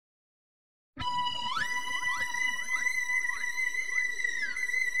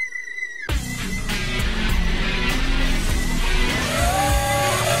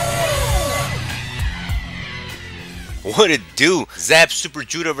What it do? Zab Super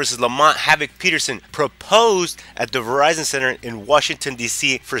Judo versus Lamont HAVOC Peterson proposed at the VERIZON Center in Washington,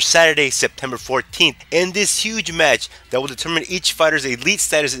 D.C. for Saturday, September 14th. In this huge match that will determine each fighter's elite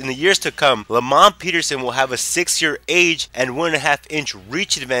status in the years to come, Lamont Peterson will have a 6-year age and 1.5-inch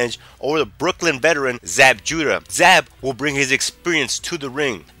reach advantage over the Brooklyn veteran Zab Judah. Zab will bring his experience to the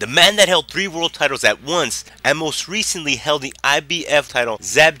ring. The man that held 3 world titles at once and most recently held the IBF title,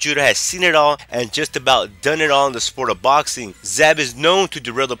 Zab Judah has seen it all and just about done it all in the sport of boxing. Zab is known to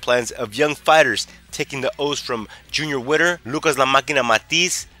derail the plans of young fighters, taking the oaths from Junior Witter, Lucas La Máquina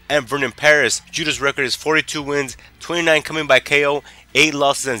MATTHYSSE, and Vernon. Judah's record is 42 wins, 29 coming by KO, 8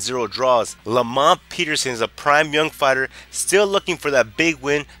 losses and 0 draws. Lamont Peterson is a prime young fighter still looking for that big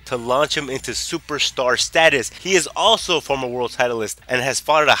win to launch him into superstar status. He is also a former world titleist and has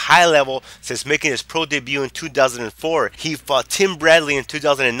fought at a high level since making his pro debut in 2004. He fought Tim Bradley in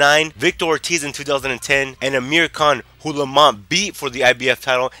 2009, Victor Ortiz in 2010, and Amir Khan, who Lamont beat for the IBF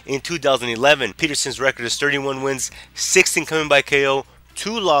title in 2011. Peterson's record is 31 wins, 16 coming by KO,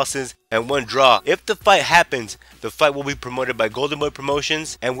 2 losses and 1 draw. If the fight happens, the fight will be promoted by Golden Boy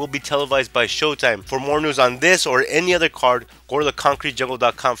Promotions and will be televised by Showtime. For more news on this or any other card, go to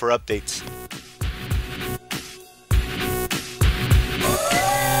theconcretejungle.com for updates.